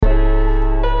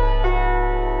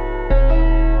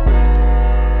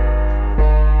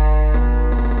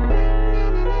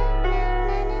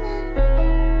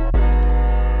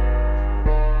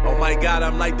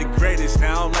like the greatest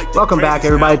now. Like Welcome back,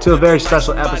 everybody, to a very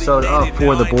special episode of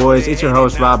For the Boys. It's your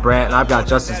host, Rob Brandt, and I've got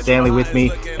Justin Stanley with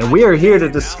me. And we are here to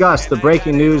discuss the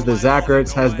breaking news that Zach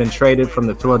Ertz has been traded from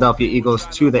the Philadelphia Eagles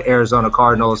to the Arizona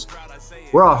Cardinals.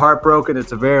 We're all heartbroken.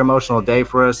 It's a very emotional day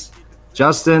for us.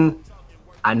 Justin,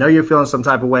 I know you're feeling some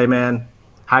type of way, man.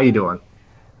 How you doing?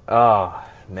 Oh,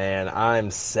 man, I'm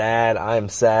sad. I'm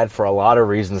sad for a lot of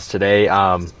reasons today.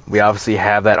 We obviously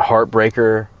have that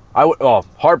heartbreaker.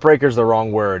 Heartbreaker is the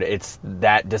wrong word. It's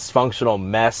that dysfunctional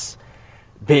mess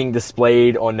being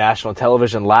displayed on national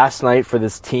television last night for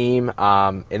this team.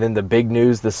 And then the big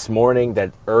news this morning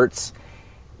that Ertz,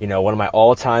 one of my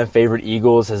all-time favorite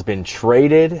Eagles, has been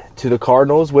traded to the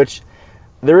Cardinals, which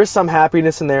there is some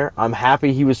happiness in there. I'm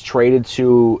happy he was traded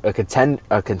to a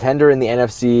contender in the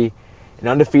NFC, an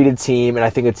undefeated team, and I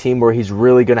think a team where he's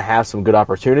really going to have some good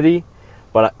opportunity.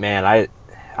 But, man,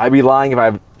 I'd be lying if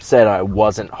I said I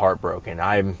wasn't heartbroken.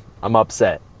 I'm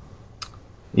upset.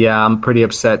 Yeah, I'm pretty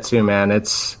upset too, man.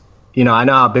 It's, I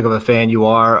know how big of a fan you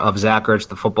are of Zach Ertz,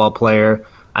 the football player.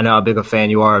 I know how big a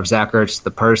fan you are of Zach Ertz, the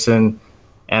person.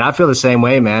 And I feel the same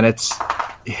way, man.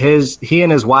 He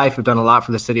and his wife have done a lot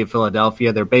for the city of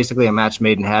Philadelphia. They're basically a match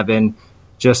made in heaven.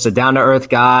 Just a down-to-earth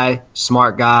guy,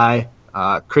 smart guy,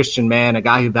 Christian man, a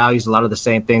guy who values a lot of the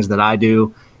same things that I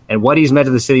do. And what he's meant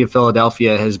to the city of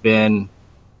Philadelphia has been,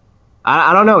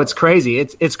 I don't know, it's crazy.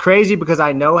 It's crazy because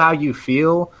I know how you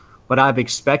feel, but I've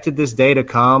expected this day to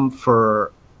come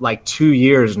for like 2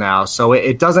 years now. So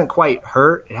it doesn't quite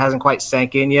hurt. It hasn't quite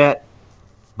sank in yet.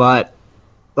 But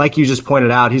like you just pointed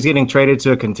out, he's getting traded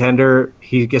to a contender.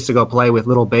 He gets to go play with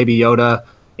little baby Yoda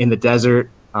in the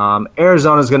desert.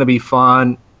 Arizona's going to be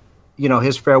fun.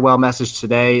 His farewell message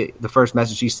today, the first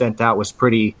message he sent out was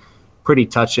pretty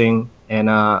touching.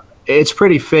 And it's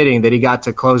pretty fitting that he got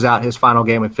to close out his final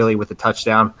game in Philly with a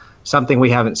touchdown, something we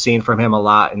haven't seen from him a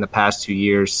lot in the past 2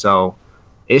 years. So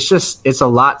it's a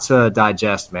lot to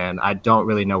digest, man. I don't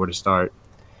really know where to start.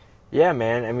 Yeah,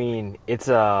 man. I mean, he's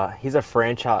a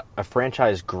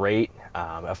franchise great,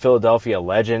 a Philadelphia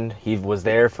legend. He was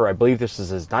there for, I believe this is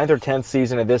his 9th or 10th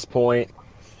season at this point.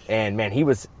 And, man, he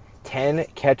was 10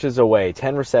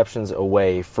 receptions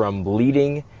away from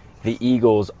leading the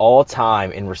Eagles all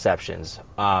time in receptions.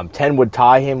 10 would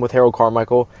tie him with Harold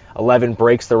Carmichael. 11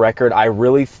 breaks the record. I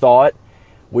really thought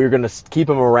we were going to keep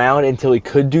him around until he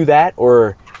could do that,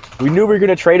 or we knew we were going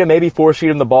to trade him, maybe force-feed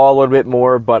him the ball a little bit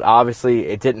more, but obviously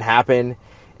it didn't happen.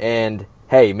 And,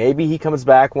 hey, maybe he comes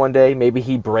back one day. Maybe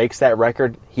he breaks that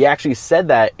record. He actually said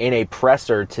that in a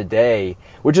presser today,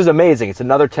 which is amazing. It's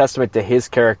another testament to his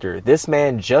character. This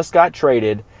man just got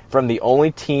traded from the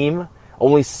only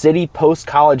city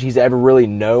post-college he's ever really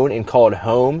known and called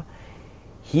home.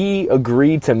 He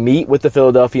agreed to meet with the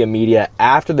Philadelphia media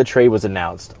after the trade was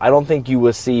announced. I don't think you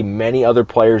will see many other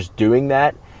players doing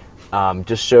that.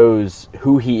 Just shows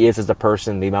who he is as a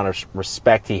person, the amount of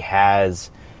respect he has,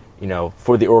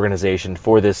 for the organization,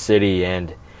 for this city.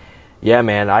 And yeah,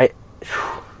 man,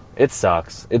 it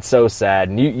sucks. It's so sad.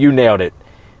 And you nailed it.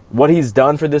 What he's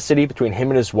done for this city, between him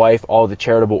and his wife, all the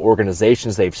charitable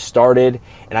organizations they've started,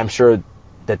 and I'm sure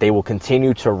that they will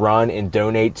continue to run and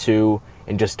donate to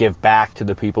and just give back to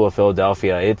the people of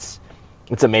Philadelphia. It's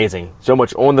amazing. So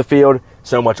much on the field,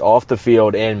 so much off the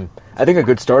field. And I think a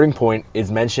good starting point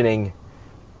is mentioning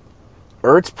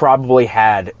Ertz probably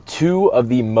had two of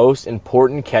the most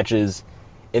important catches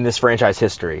in this franchise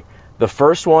history. The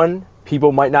first one,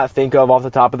 people might not think of off the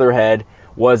top of their head,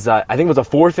 was, I think it was a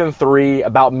 4th and 3,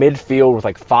 about midfield with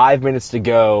like 5 minutes to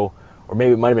go, or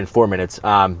maybe it might have been 4 minutes.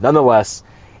 Nonetheless,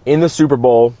 in the Super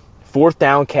Bowl, 4th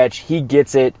down catch, he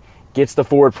gets it, gets the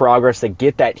forward progress to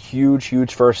get that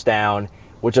huge first down,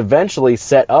 which eventually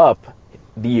set up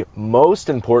the most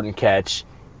important catch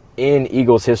in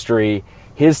Eagles history,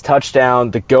 his touchdown,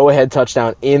 the go-ahead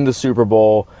touchdown in the Super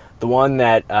Bowl, the one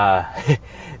that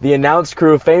the announce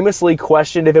crew famously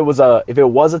questioned if it was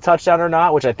a touchdown or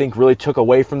not, which I think really took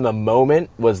away from the moment.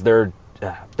 Was there?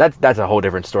 That's a whole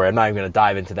different story. I'm not even going to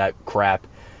dive into that crap.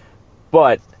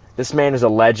 But this man is a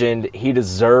legend. He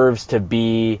deserves to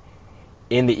be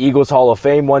in the Eagles Hall of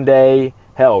Fame one day.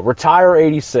 Hell, retire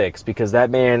 86, because that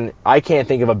man, I can't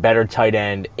think of a better tight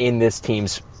end in this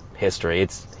team's history.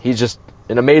 He's just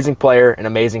an amazing player, an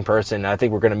amazing person, and I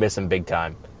think we're going to miss him big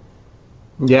time.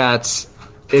 Yeah,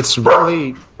 it's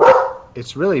really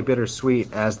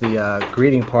bittersweet as the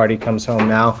greeting party comes home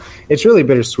now. It's really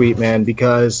bittersweet, man,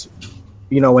 because,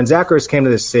 when Zach Ertz came to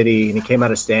the city and he came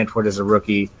out of Stanford as a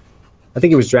rookie, I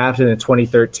think he was drafted in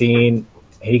 2013.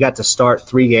 He got to start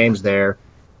 3 games there.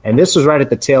 And this was right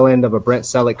at the tail end of a Brent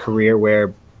Selleck career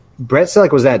where Brett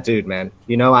Selleck was that dude, man.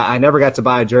 I never got to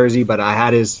buy a jersey, but I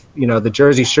had his, the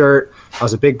jersey shirt. I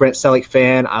was a big Brett Selleck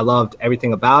fan. I loved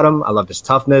everything about him. I loved his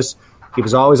toughness. He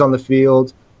was always on the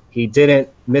field. He didn't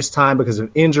miss time because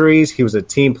of injuries. He was a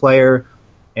team player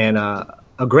and a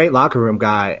great locker room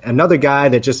guy. Another guy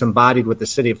that just embodied what the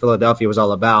city of Philadelphia was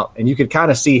all about. And you could kind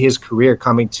of see his career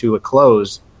coming to a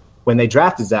close when they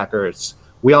drafted Zach Ertz.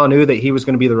 We all knew that he was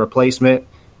going to be the replacement,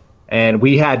 and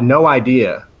we had no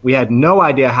idea. We had no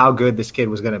idea how good this kid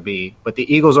was going to be. But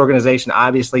the Eagles organization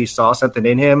obviously saw something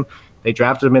in him. They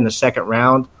drafted him in the second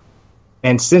round.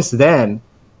 And since then,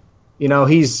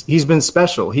 he's been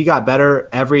special. He got better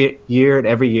every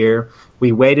year.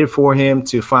 We waited for him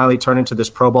to finally turn into this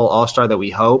Pro Bowl All-Star that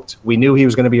we hoped. We knew he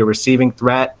was going to be a receiving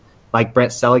threat like Brett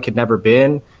Selleck had never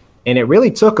been. And it really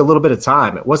took a little bit of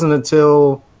time. It wasn't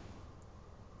until,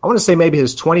 I want to say maybe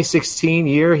his 2016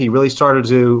 year, he really started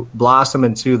to blossom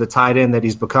into the tight end that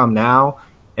he's become now.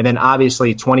 And then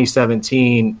obviously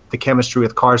 2017, the chemistry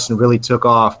with Carson really took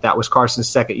off. That was Carson's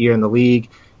second year in the league.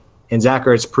 And Zach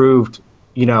Ertz proved,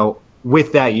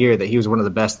 with that year that he was one of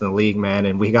the best in the league, man.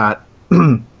 And we got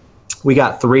we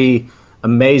got 3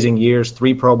 amazing years,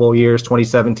 3 Pro Bowl years,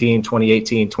 2017,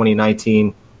 2018,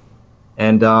 2019.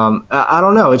 And I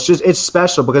don't know. It's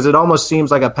special because it almost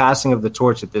seems like a passing of the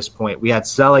torch at this point. We had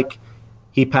Selleck.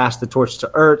 He passed the torch to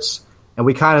Ertz. And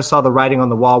we kind of saw the writing on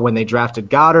the wall when they drafted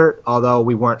Goddard, although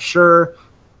we weren't sure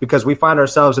because we find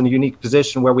ourselves in a unique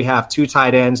position where we have 2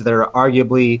 tight ends that are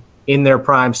arguably in their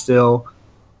prime still.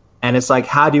 And it's like,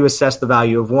 how do you assess the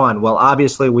value of one? Well,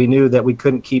 obviously, we knew that we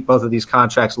couldn't keep both of these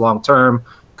contracts long term.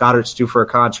 Goddard's due for a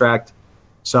contract.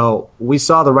 So we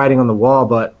saw the writing on the wall,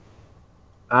 but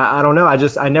I don't know.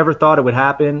 I never thought it would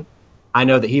happen. I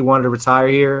know that he wanted to retire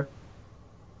here.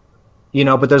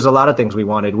 But there's a lot of things we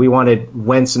wanted. We wanted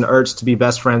Wentz and Ertz to be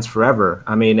best friends forever.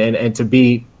 I mean, and to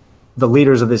be the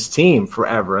leaders of this team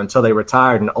forever until they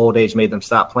retired and old age made them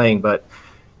stop playing. But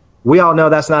we all know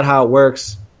that's not how it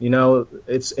works.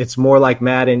 It's more like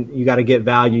Madden. You got to get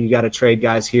value. You got to trade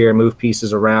guys here, move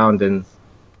pieces around. And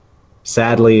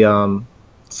sadly,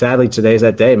 today's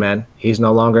that day, man. He's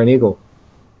no longer an Eagle.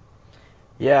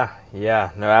 Yeah,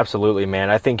 no, absolutely, man.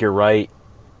 I think you're right.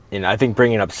 And I think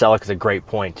bringing up Selleck is a great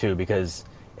point, too, because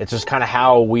it's just kind of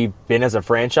how we've been as a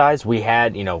franchise. We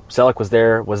had,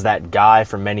 Selleck was that guy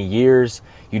for many years.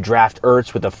 You draft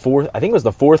Ertz with I think it was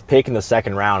the 4th pick in the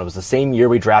second round. It was the same year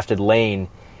we drafted Lane.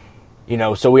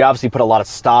 So we obviously put a lot of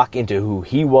stock into who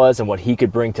he was and what he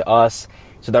could bring to us.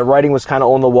 So that writing was kind of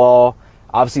on the wall.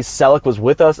 Obviously, Selleck was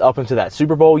with us up into that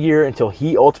Super Bowl year until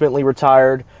he ultimately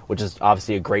retired, which is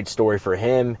obviously a great story for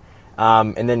him.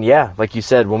 And then, yeah, like you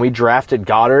said, when we drafted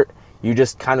Goddard, you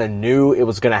just kind of knew it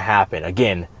was going to happen.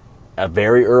 Again, a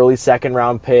very early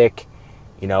second-round pick.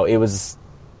 It was,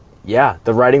 the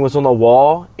writing was on the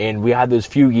wall, and we had those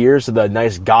few years of the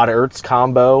nice Goddard-Ertz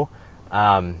combo.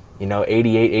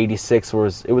 88, 86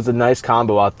 it was a nice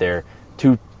combo out there.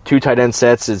 Two tight end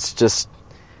sets. It's just,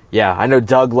 I know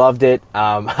Doug loved it.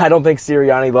 I don't think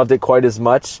Sirianni loved it quite as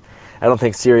much. I don't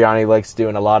think Sirianni likes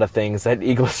doing a lot of things that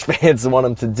Eagles fans want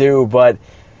him to do, but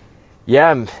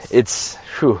it's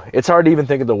hard to even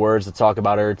think of the words to talk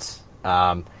about Ertz.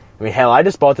 Hell, I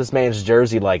just bought this man's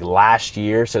jersey like last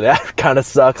year, so that kind of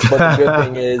sucks. But the good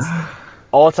thing is,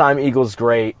 all-time Eagles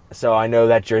great, so I know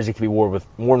that jersey can be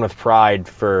worn with pride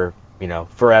for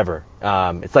forever.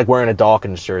 It's like wearing a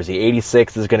Dawkins jersey.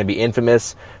 86 is going to be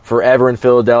infamous forever in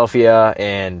Philadelphia,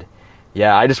 and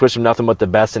I just wish him nothing but the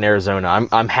best in Arizona.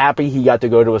 I'm happy he got to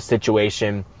go to a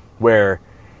situation where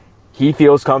he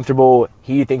feels comfortable,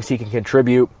 he thinks he can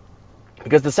contribute,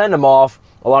 because to send him off,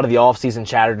 a lot of the offseason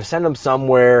chatter, to send him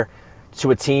somewhere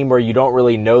to a team where you don't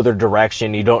really know their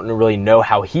direction, you don't really know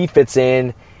how he fits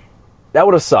in, that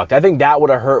would have sucked. I think that would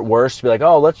have hurt worse to be like,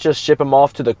 oh, let's just ship him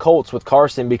off to the Colts with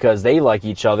Carson because they like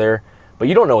each other, but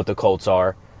you don't know what the Colts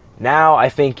are. Now I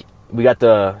think we got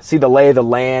to see the lay of the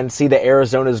land, see that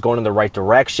Arizona's going in the right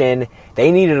direction.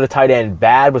 They needed a tight end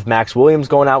bad with Max Williams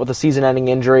going out with a season-ending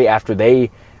injury after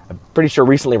they, I'm pretty sure,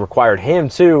 recently required him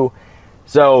too.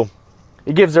 So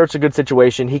it gives Ertz a good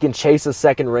situation. He can chase a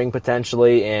second ring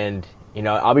potentially, and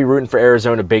I'll be rooting for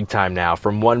Arizona big time now,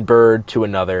 from one bird to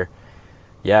another.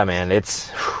 Yeah, man,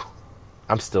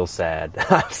 I'm still sad.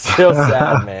 I'm still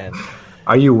sad, man.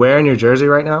 Are you wearing your jersey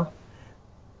right now?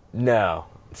 No,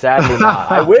 sadly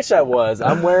not. I wish I was.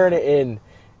 I'm wearing it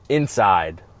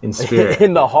inside. In spirit.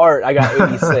 In the heart, I got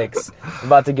 86. I'm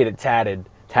about to get it tatted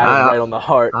right on the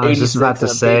heart. I was just about to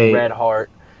say, big red heart.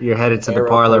 You're headed to the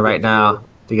parlor right now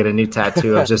to get a new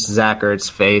tattoo of just Zach Ertz's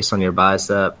face on your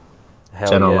bicep.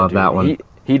 Jen will love that one.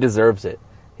 He deserves it.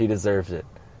 He deserves it.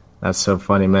 That's so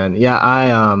funny, man. Yeah,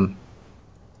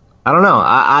 I don't know.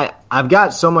 I've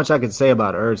got so much I could say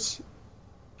about Ertz.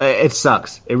 It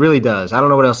sucks. It really does. I don't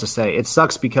know what else to say. It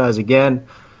sucks because, again,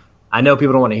 I know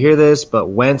people don't want to hear this, but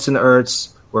Wentz and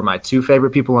Ertz were my two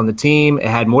favorite people on the team. It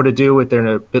had more to do with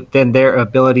their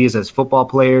abilities as football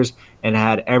players, and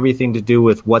had everything to do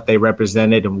with what they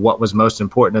represented and what was most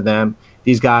important to them.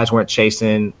 These guys weren't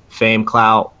chasing fame,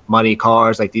 clout, money,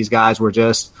 cars. Like, these guys were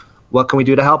just, what can we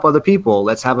do to help other people?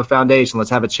 Let's have a foundation. Let's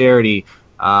have a charity.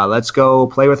 Let's go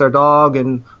play with our dog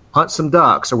and hunt some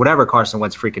ducks, or whatever Carson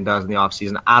Wentz freaking does in the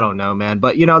offseason. I don't know, man.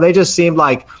 But, they just seemed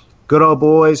like good old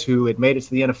boys who had made it to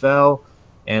the NFL,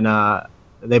 and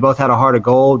they both had a heart of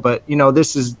gold. But,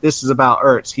 this is about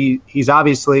Ertz. He's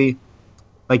obviously,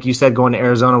 like you said, going to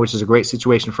Arizona, which is a great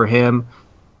situation for him.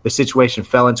 The situation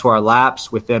fell into our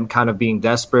laps with them kind of being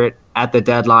desperate at the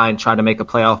deadline, trying to make a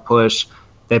playoff push.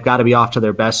 They've got to be off to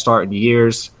their best start in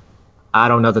years. I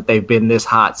don't know that they've been this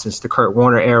hot since the Kurt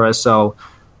Warner era. So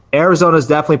Arizona's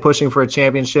definitely pushing for a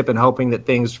championship and hoping that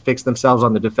things fix themselves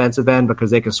on the defensive end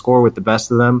because they can score with the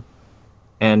best of them.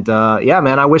 And, yeah,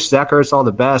 man, I wish Zach Ertz all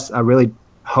the best. I really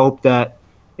hope that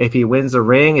if he wins a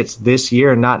ring, it's this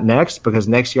year and not next, because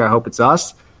next year I hope it's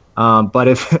us. But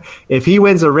if he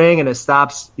wins a ring and it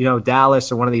stops,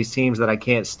 Dallas or one of these teams that I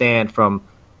can't stand from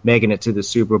making it to the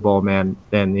Super Bowl, man,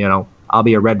 then, I'll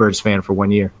be a Redbirds fan for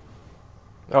 1 year.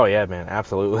 Oh, yeah, man,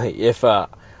 absolutely. If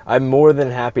I'm more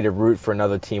than happy to root for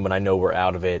another team when I know we're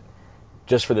out of it,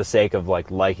 just for the sake of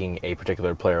liking a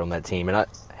particular player on that team. And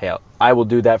I will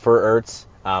do that for Ertz.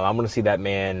 I'm going to see that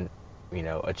man,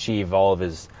 achieve all of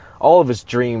his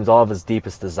dreams, all of his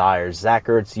deepest desires. Zach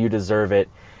Ertz, you deserve it.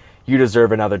 You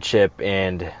deserve another chip.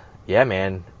 And yeah,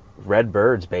 man, Red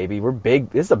Birds, baby. We're big.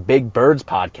 This is a big birds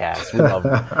podcast.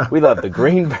 We love the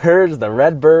green birds, the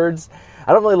red birds.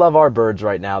 I don't really love our birds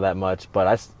right now that much, but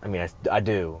I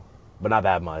do, but not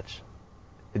that much.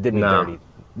 It did me dirty. It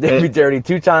did me dirty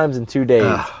 2 times in 2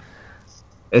 days.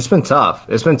 It's been tough.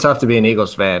 It's been tough to be an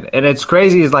Eagles fan. And it's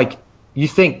crazy is you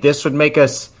think this would make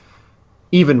us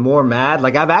even more mad.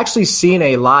 I've actually seen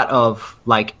a lot of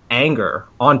anger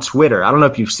on Twitter. I don't know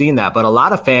if you've seen that, but a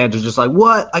lot of fans are just like,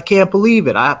 what? I can't believe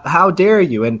it. How dare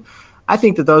you? And I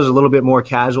think that those are a little bit more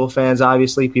casual fans,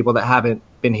 obviously, people that haven't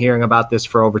been hearing about this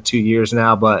for over 2 years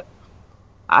now. But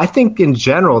I think in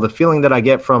general, the feeling that I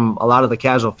get from a lot of the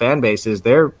casual fan base is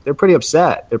they're pretty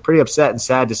upset. They're pretty upset and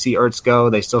sad to see Ertz go.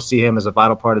 They still see him as a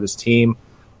vital part of this team.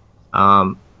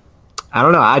 I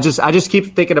don't know. I just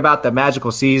keep thinking about the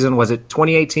magical season. Was it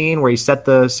 2018 where he set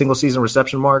the single season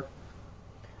reception mark?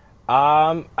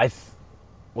 Was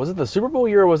it the Super Bowl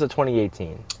year or was it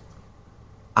 2018?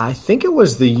 I think it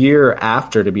was the year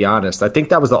after, to be honest. I think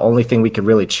that was the only thing we could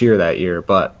really cheer that year.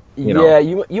 But yeah,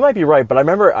 you might be right. But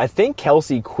I think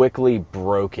Kelsey quickly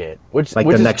broke it, which the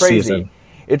is next crazy. season.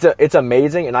 It's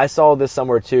amazing, and I saw this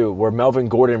somewhere too, where Melvin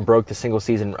Gordon broke the single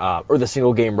season or the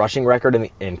single game rushing record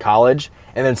in college,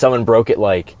 and then someone broke it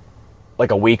like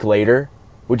a week later,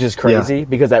 which is crazy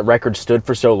because that record stood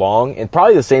for so long. And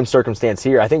probably the same circumstance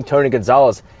here. I think Tony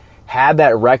Gonzalez had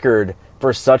that record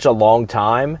for such a long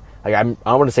time. I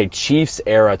want to say Chiefs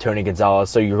era Tony Gonzalez.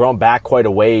 So you're going back quite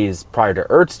a ways prior to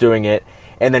Ertz doing it,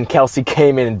 and then Kelsey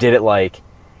came in and did it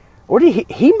or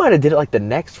he might have did it the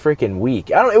next freaking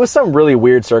week. I don't know. It was some really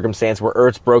weird circumstance where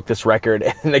Ertz broke this record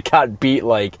and it got beat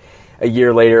a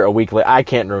year later, a week later. I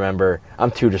can't remember.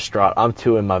 I'm too distraught. I'm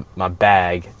too in my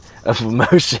bag of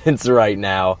emotions right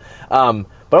now. But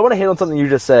I want to hit on something you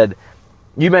just said.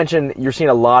 You mentioned you're seeing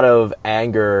a lot of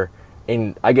anger,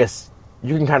 and I guess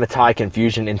you can kind of tie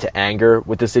confusion into anger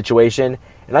with this situation.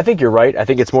 And I think you're right. I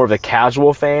think it's more of the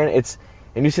casual fan.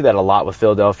 And you see that a lot with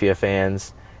Philadelphia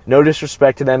fans. No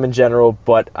disrespect to them in general,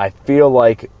 but I feel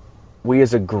like we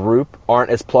as a group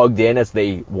aren't as plugged in as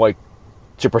they like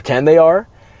to pretend they are.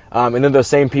 And then those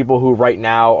same people who right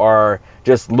now are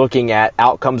just looking at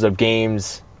outcomes of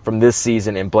games from this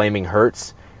season and blaming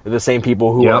Hurts are the same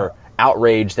people who are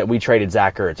outraged that we traded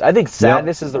Zach Ertz. I think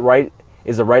sadness is the right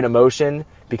emotion,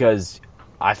 because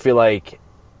I feel like,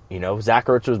 Zach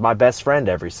Ertz was my best friend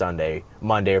every Sunday,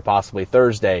 Monday, or possibly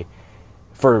Thursday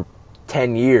for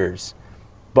 10 years.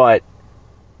 But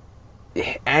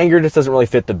anger just doesn't really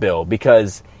fit the bill,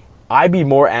 because I'd be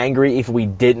more angry if we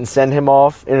didn't send him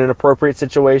off in an appropriate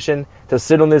situation. To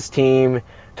sit on this team,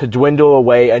 to dwindle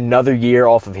away another year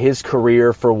off of his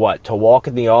career for what? To walk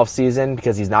in the offseason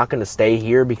because he's not going to stay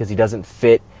here because he doesn't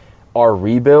fit our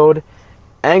rebuild.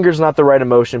 Anger's not the right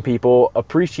emotion, people.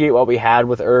 Appreciate what we had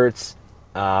with Ertz,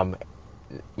 and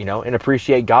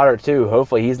appreciate Goddard too.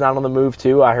 Hopefully he's not on the move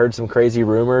too. I heard some crazy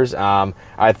rumors.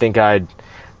 I think I'd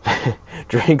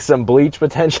drink some bleach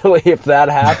potentially if that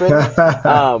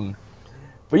happened.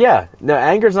 But yeah, no,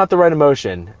 anger's not the right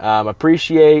emotion.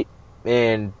 Appreciate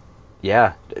and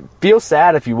yeah, feel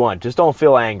sad if you want. Just don't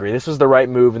feel angry. This was the right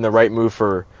move and the right move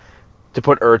to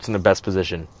put Ertz in the best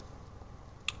position.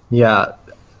 Yeah,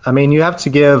 I mean, you have to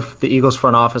give the Eagles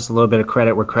front office a little bit of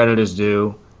credit where credit is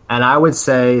due. And I would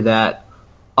say that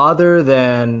other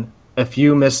than a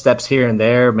few missteps here and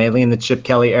there, mainly in the Chip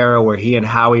Kelly era where he and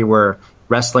Howie were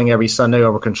wrestling every Sunday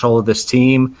over control of this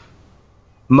team,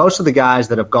 most of the guys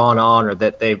that have gone on or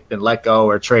that they've been let go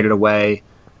or traded away,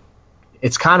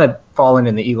 it's kind of fallen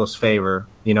in the Eagles' favor.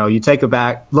 You know, you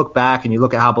look back and you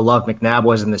look at how beloved McNabb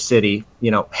was in the city,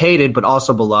 you know, hated but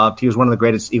also beloved. He was one of the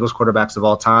greatest Eagles quarterbacks of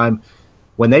all time.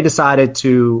 When they decided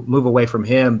to move away from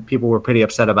him, people were pretty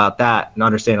upset about that, and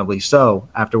understandably so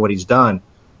after what he's done.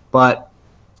 But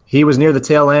he was near the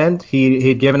tail end.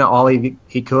 He'd given it all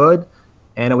he could,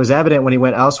 and it was evident when he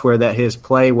went elsewhere that his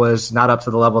play was not up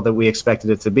to the level that we expected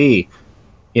it to be.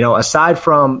 You know, aside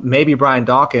from maybe Brian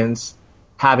Dawkins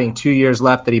having 2 years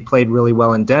left that he played really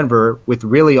well in Denver, with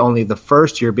really only the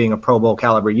first year being a Pro Bowl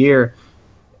caliber year,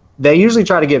 they usually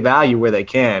try to get value where they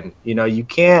can. You know, you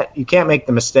can't make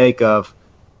the mistake of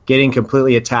getting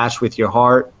completely attached with your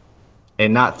heart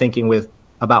and not thinking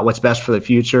about what's best for the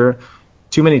future.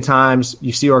 Too many times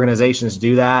you see organizations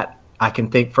do that. I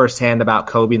can think firsthand about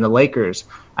Kobe and the Lakers.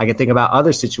 I can think about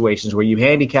other situations where you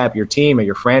handicap your team or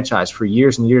your franchise for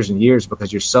years and years and years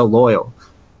because you're so loyal.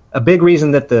 A big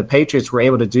reason that the Patriots were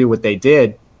able to do what they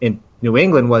did in New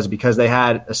England was because they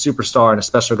had a superstar and a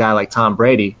special guy like Tom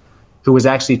Brady, who was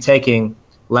actually taking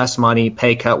less money,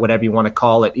 pay cut, whatever you want to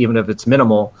call it, even if it's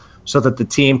minimal, so that the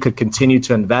team could continue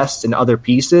to invest in other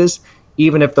pieces,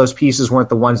 even if those pieces weren't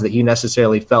the ones that he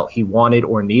necessarily felt he wanted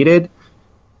or needed.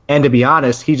 And to be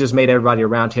honest, he just made everybody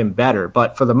around him better.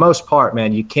 But for the most part,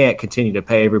 man, you can't continue to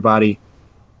pay everybody.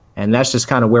 And that's just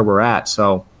kind of where we're at.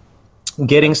 So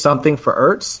getting something for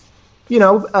Ertz, you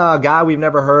know, a guy we've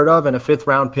never heard of and a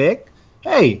fifth-round pick,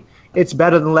 hey, it's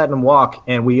better than letting him walk.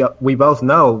 And we both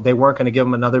know they weren't going to give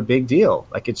him another big deal.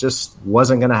 Like, it just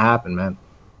wasn't going to happen, man.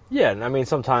 Yeah, and I mean,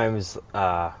 sometimes,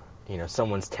 you know,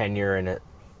 someone's tenure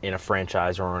in a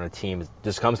franchise or on a team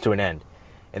just comes to an end.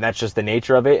 And that's just the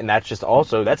nature of it, and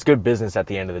that's good business at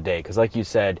the end of the day. Because like you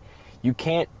said, you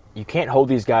can't hold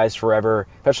these guys forever,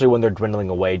 especially when they're dwindling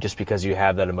away just because you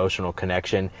have that emotional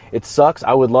connection. It sucks.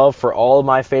 I would love for all of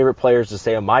my favorite players to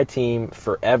stay on my team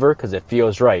forever because it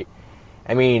feels right.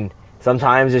 I mean,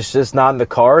 sometimes it's just not in the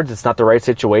cards. It's not the right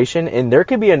situation. And there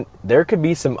could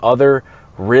be some other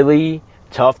really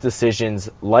tough decisions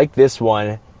like this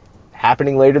one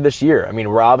happening later this year. I mean,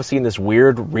 we're obviously in this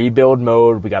weird rebuild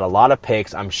mode. We got a lot of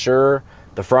picks. I'm sure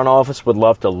the front office would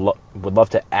love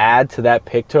to add to that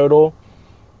pick total.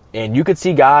 And you could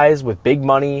see guys with big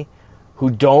money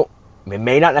who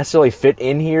may not necessarily fit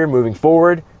in here moving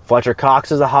forward. Fletcher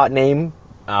Cox is a hot name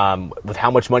with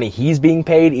how much money he's being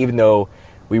paid, even though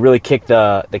we really kicked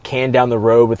the can down the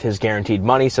road with his guaranteed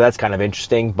money. So that's kind of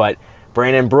interesting. But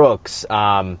Brandon Brooks,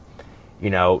 you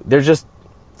know, there's just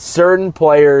certain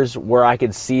players where I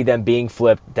could see them being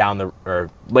flipped or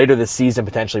later this season,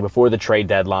 potentially before the trade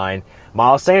deadline.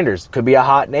 Miles Sanders could be a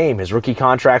hot name. His rookie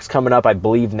contract's coming up, I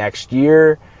believe, next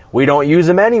year. We don't use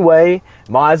him anyway.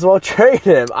 Might as well trade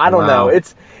him. I don't know.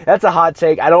 That's a hot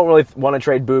take. I don't really want to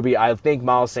trade Booby. I think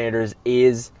Miles Sanders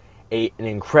is an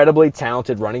incredibly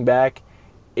talented running back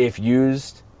if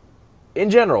used in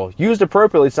general. Used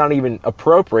appropriately, it's not even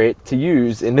appropriate to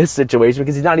use in this situation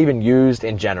because he's not even used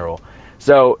in general.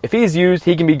 So if he's used,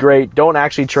 he can be great. Don't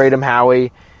actually trade him,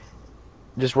 Howie.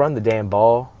 Just run the damn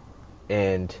ball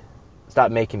and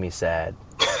stop making me sad.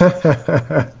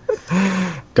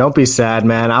 Don't be sad,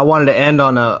 man. I wanted to end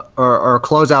on or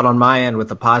close out on my end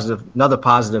with another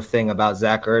positive thing about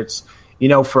Zach Ertz. You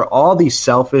know, for all these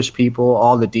selfish people,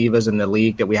 all the divas in the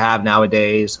league that we have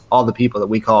nowadays, all the people that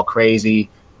we call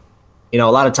crazy, you know,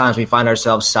 a lot of times we find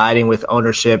ourselves siding with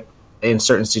ownership in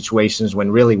certain situations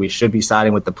when really we should be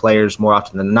siding with the players more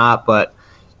often than not. But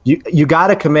you got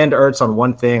to commend Ertz on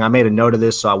one thing. I made a note of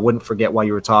this so I wouldn't forget while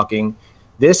you were talking.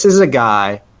 This is a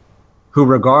guy who,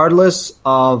 regardless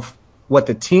of what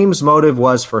the team's motive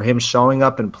was for him showing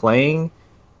up and playing,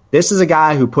 this is a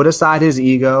guy who put aside his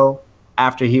ego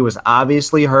after he was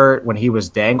obviously hurt when he was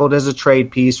dangled as a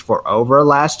trade piece for over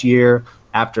last year,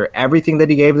 after everything that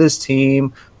he gave this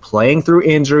team, playing through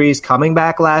injuries, coming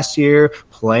back last year,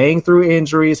 playing through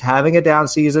injuries, having a down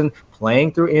season,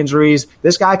 playing through injuries.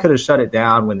 This guy could have shut it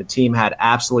down when the team had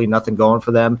absolutely nothing going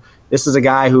for them. This is a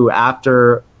guy who,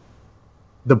 after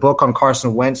the book on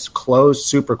Carson Wentz closed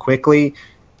super quickly,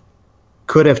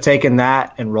 could have taken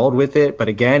that and rolled with it. But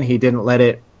again, he didn't let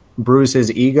it bruise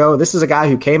his ego. This is a guy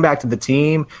who came back to the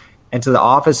team into the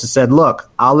office and said, look,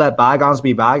 I'll let bygones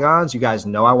be bygones. You guys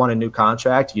know I want a new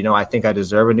contract. You know, I think I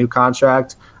deserve a new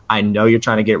contract. I know you're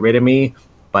trying to get rid of me,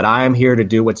 but I am here to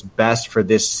do what's best for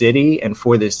this city and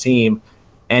for this team.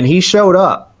 And he showed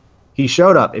up. He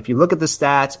showed up. If you look at the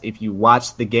stats, if you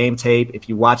watch the game tape, if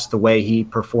you watch the way he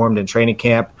performed in training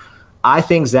camp, I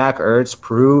think Zach Ertz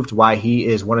proved why he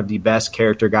is one of the best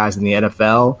character guys in the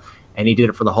NFL, and he did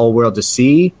it for the whole world to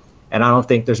see. And I don't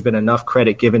think there's been enough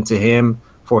credit given to him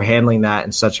for handling that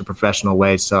in such a professional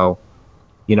way. So,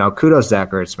 you know, kudos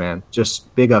Zach Ertz, man.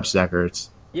 Just big up Zach Ertz.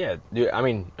 Yeah, dude, I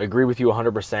mean, agree with you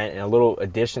 100%. And a little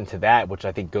addition to that, which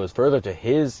I think goes further to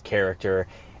his character,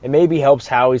 and maybe helps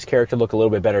Howie's character look a little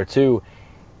bit better too.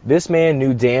 This man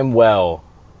knew damn well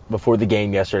before the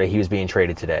game yesterday he was being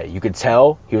traded today. You could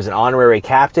tell he was an honorary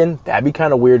captain. That'd be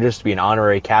kind of weird just to be an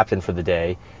honorary captain for the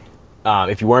day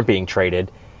if you weren't being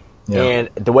traded. Yeah. And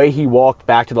the way he walked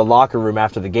back to the locker room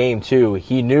after the game too,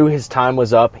 he knew his time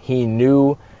was up. He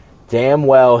knew damn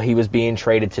well he was being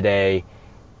traded today.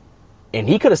 And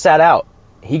he could have sat out.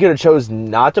 He could have chose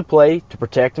not to play to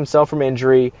protect himself from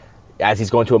injury as he's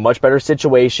going to a much better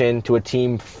situation, to a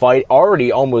team fight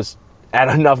already almost at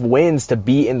enough wins to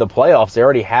be in the playoffs. They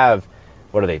already have,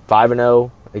 what are they,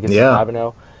 5-0? I guess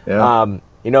 5-0. Yeah.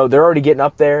 You know, they're already getting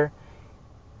up there.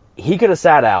 He could have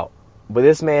sat out. But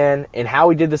this man, and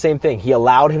Howie did the same thing. He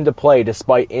allowed him to play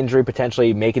despite injury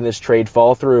potentially making this trade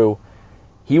fall through.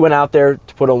 He went out there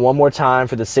to put in one more time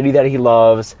for the city that he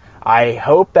loves. I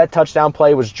hope that touchdown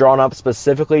play was drawn up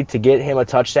specifically to get him a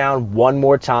touchdown one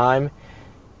more time.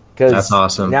 That's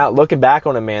awesome. Now, looking back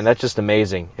on it, man, that's just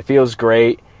amazing. It feels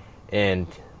great, and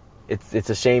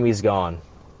it's a shame he's gone.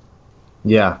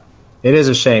 Yeah, it is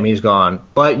a shame he's gone.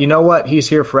 But you know what? He's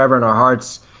here forever in our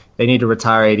hearts. They need to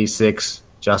retire 86,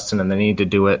 Justin, and they need to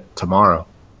do it tomorrow.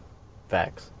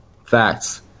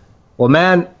 Facts. Well,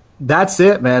 man, that's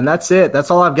it, man. That's it. That's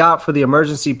all I've got for the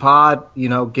emergency pod. You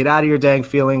know, get out of your dang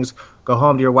feelings. Go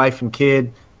home to your wife and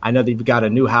kid. I know that you've got a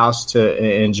new house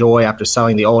to enjoy after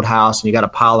selling the old house, and you got a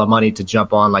pile of money to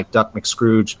jump on like Duck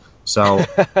McScrooge. So,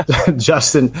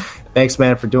 Justin, thanks,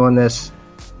 man, for doing this.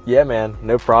 Yeah, man,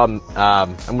 no problem.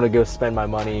 I'm going to go spend my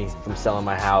money from selling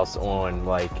my house on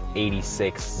like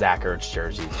 86 Zach Ertz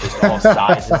jerseys, just all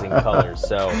sizes and colors.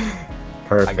 So,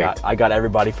 perfect. I got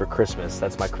everybody for Christmas.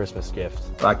 That's my Christmas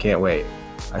gift. I can't wait.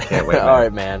 Man. All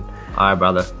right, man. All right,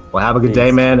 brother. Well, have a good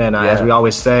day, man. And as we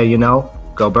always say, you know,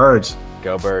 go Birds.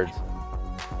 Go Birds.